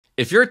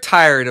If you're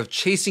tired of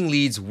chasing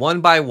leads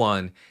one by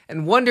one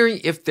and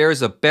wondering if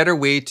there's a better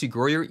way to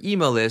grow your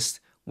email list,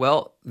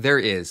 well, there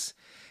is.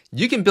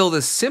 You can build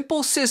a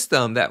simple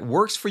system that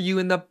works for you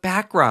in the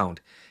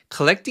background,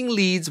 collecting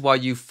leads while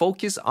you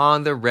focus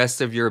on the rest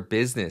of your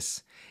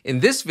business. In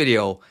this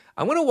video,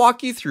 I'm going to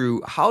walk you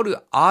through how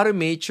to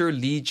automate your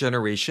lead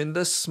generation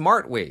the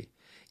smart way,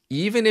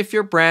 even if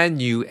you're brand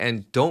new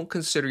and don't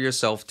consider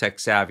yourself tech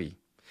savvy.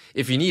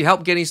 If you need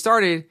help getting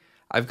started,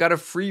 I've got a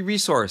free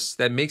resource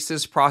that makes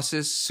this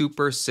process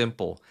super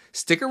simple.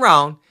 Stick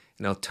around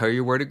and I'll tell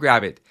you where to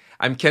grab it.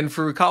 I'm Ken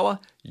Furukawa,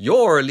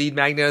 your lead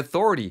magnet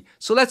authority.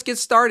 So let's get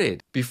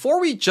started. Before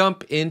we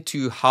jump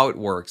into how it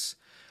works,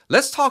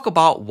 let's talk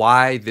about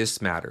why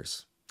this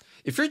matters.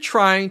 If you're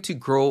trying to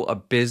grow a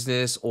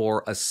business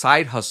or a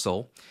side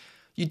hustle,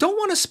 you don't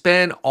want to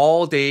spend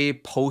all day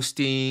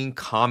posting,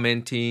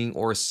 commenting,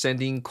 or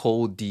sending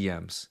cold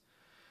DMs.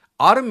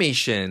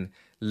 Automation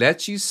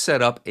lets you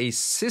set up a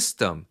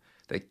system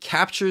that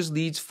captures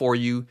leads for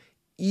you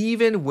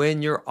even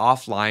when you're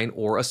offline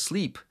or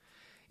asleep.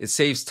 It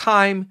saves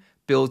time,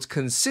 builds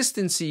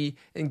consistency,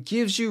 and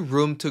gives you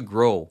room to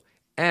grow.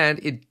 And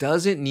it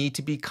doesn't need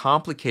to be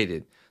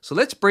complicated. So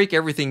let's break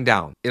everything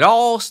down. It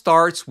all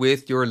starts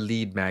with your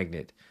lead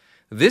magnet.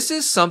 This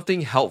is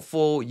something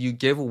helpful you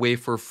give away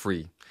for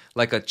free,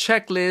 like a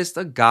checklist,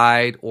 a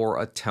guide,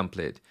 or a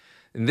template.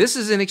 And this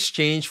is in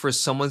exchange for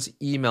someone's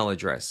email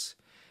address.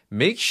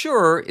 Make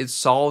sure it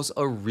solves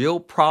a real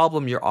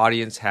problem your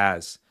audience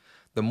has.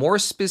 The more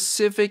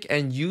specific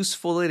and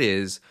useful it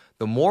is,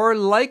 the more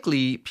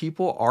likely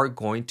people are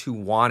going to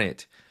want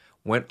it.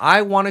 When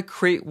I want to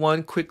create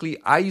one quickly,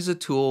 I use a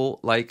tool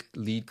like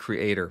Lead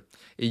Creator.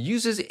 It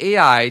uses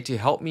AI to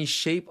help me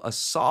shape a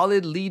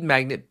solid lead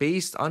magnet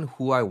based on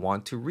who I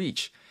want to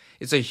reach.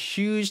 It's a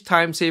huge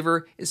time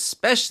saver,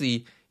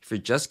 especially if you're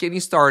just getting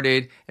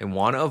started and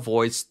want to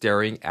avoid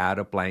staring at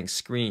a blank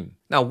screen.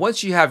 Now,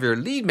 once you have your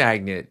lead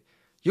magnet,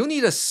 you'll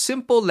need a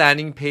simple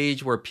landing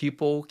page where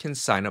people can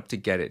sign up to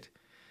get it.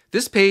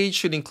 This page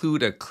should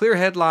include a clear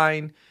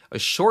headline, a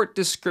short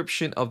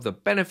description of the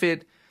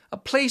benefit, a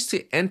place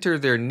to enter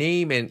their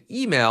name and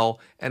email,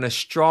 and a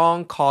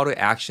strong call to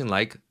action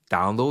like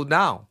download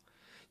now.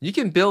 You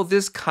can build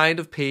this kind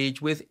of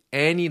page with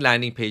any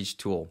landing page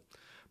tool.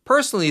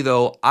 Personally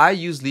though, I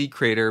use Lead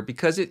Creator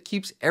because it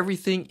keeps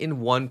everything in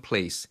one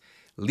place.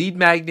 Lead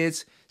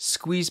magnets,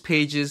 squeeze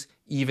pages,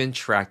 even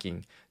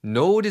tracking.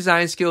 No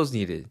design skills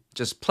needed.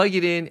 Just plug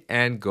it in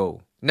and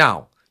go.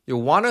 Now,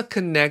 you'll want to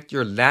connect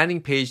your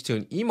landing page to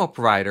an email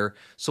provider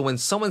so when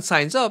someone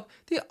signs up,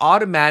 they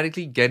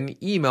automatically get an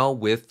email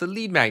with the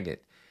lead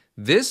magnet.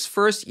 This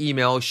first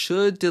email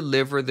should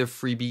deliver the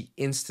freebie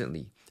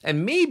instantly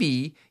and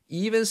maybe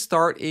even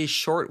start a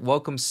short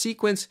welcome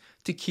sequence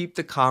to keep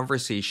the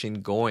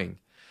conversation going.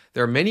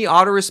 There are many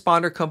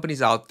autoresponder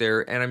companies out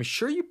there, and I'm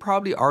sure you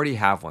probably already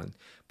have one.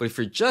 But if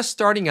you're just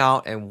starting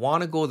out and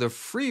want to go the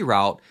free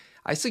route,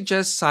 I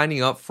suggest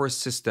signing up for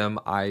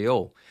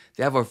System.io.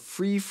 They have a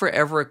free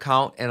forever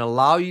account and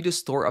allow you to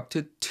store up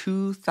to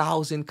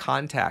 2,000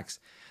 contacts.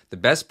 The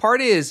best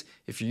part is,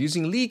 if you're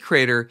using Lead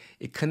Creator,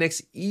 it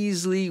connects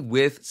easily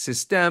with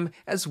System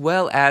as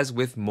well as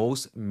with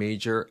most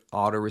major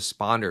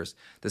autoresponders.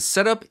 The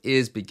setup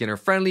is beginner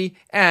friendly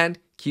and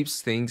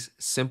keeps things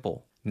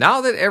simple.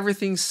 Now that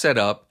everything's set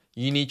up,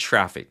 you need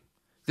traffic.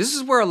 This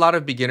is where a lot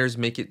of beginners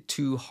make it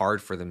too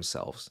hard for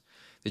themselves.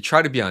 They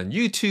try to be on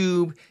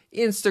YouTube,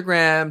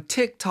 Instagram,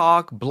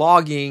 TikTok,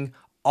 blogging,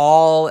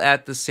 all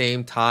at the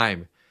same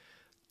time.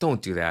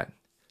 Don't do that.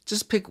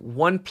 Just pick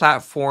one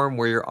platform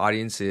where your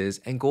audience is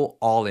and go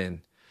all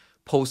in.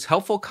 Post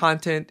helpful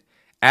content,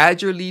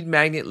 add your lead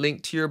magnet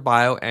link to your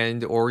bio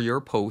and or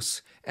your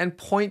posts, and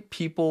point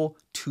people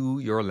to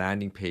your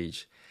landing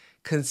page.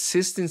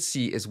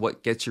 Consistency is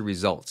what gets you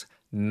results,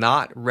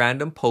 not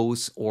random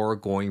posts or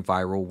going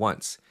viral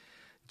once.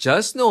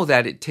 Just know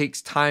that it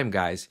takes time,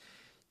 guys.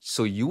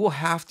 So you will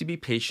have to be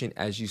patient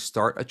as you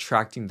start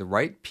attracting the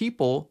right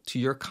people to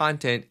your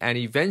content and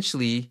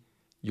eventually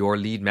your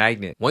lead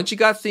magnet. Once you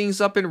got things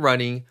up and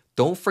running,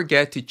 don't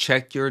forget to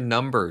check your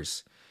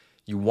numbers.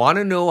 You want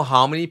to know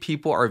how many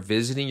people are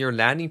visiting your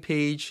landing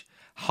page,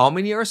 how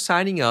many are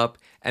signing up,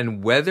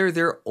 and whether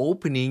they're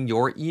opening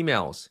your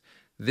emails.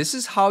 This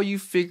is how you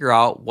figure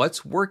out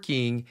what's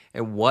working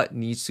and what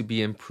needs to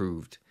be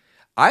improved.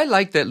 I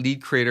like that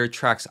Lead Creator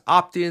tracks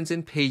opt-ins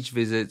and page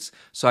visits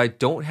so I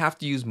don't have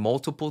to use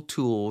multiple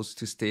tools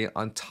to stay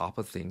on top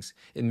of things.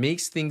 It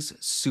makes things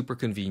super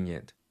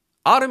convenient.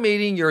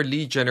 Automating your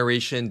lead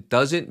generation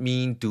doesn't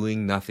mean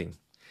doing nothing.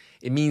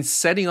 It means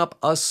setting up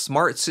a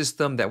smart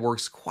system that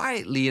works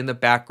quietly in the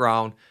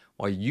background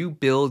while you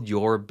build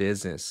your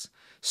business.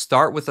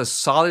 Start with a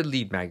solid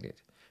lead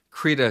magnet.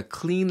 Create a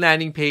clean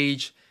landing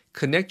page,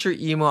 connect your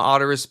email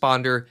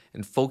autoresponder,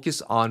 and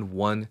focus on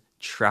one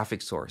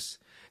traffic source.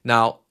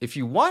 Now, if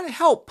you want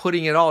help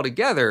putting it all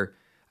together,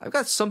 I've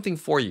got something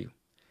for you.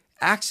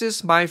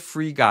 Access my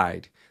free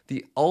guide,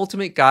 the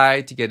ultimate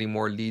guide to getting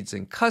more leads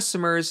and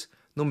customers,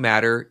 no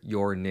matter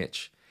your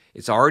niche.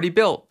 It's already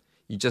built.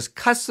 You just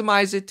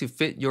customize it to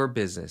fit your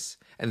business.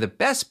 And the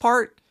best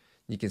part,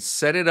 you can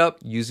set it up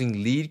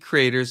using Lead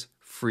Creator's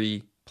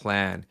free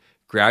plan.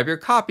 Grab your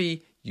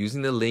copy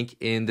using the link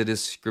in the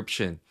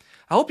description.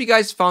 I hope you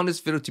guys found this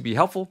video to be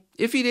helpful.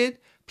 If you did,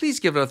 please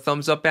give it a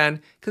thumbs up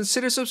and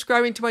consider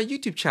subscribing to my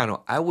YouTube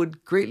channel. I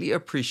would greatly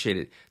appreciate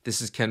it.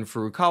 This is Ken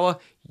Furukawa,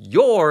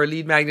 your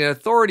Lead Magnet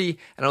Authority,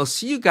 and I'll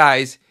see you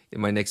guys in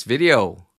my next video.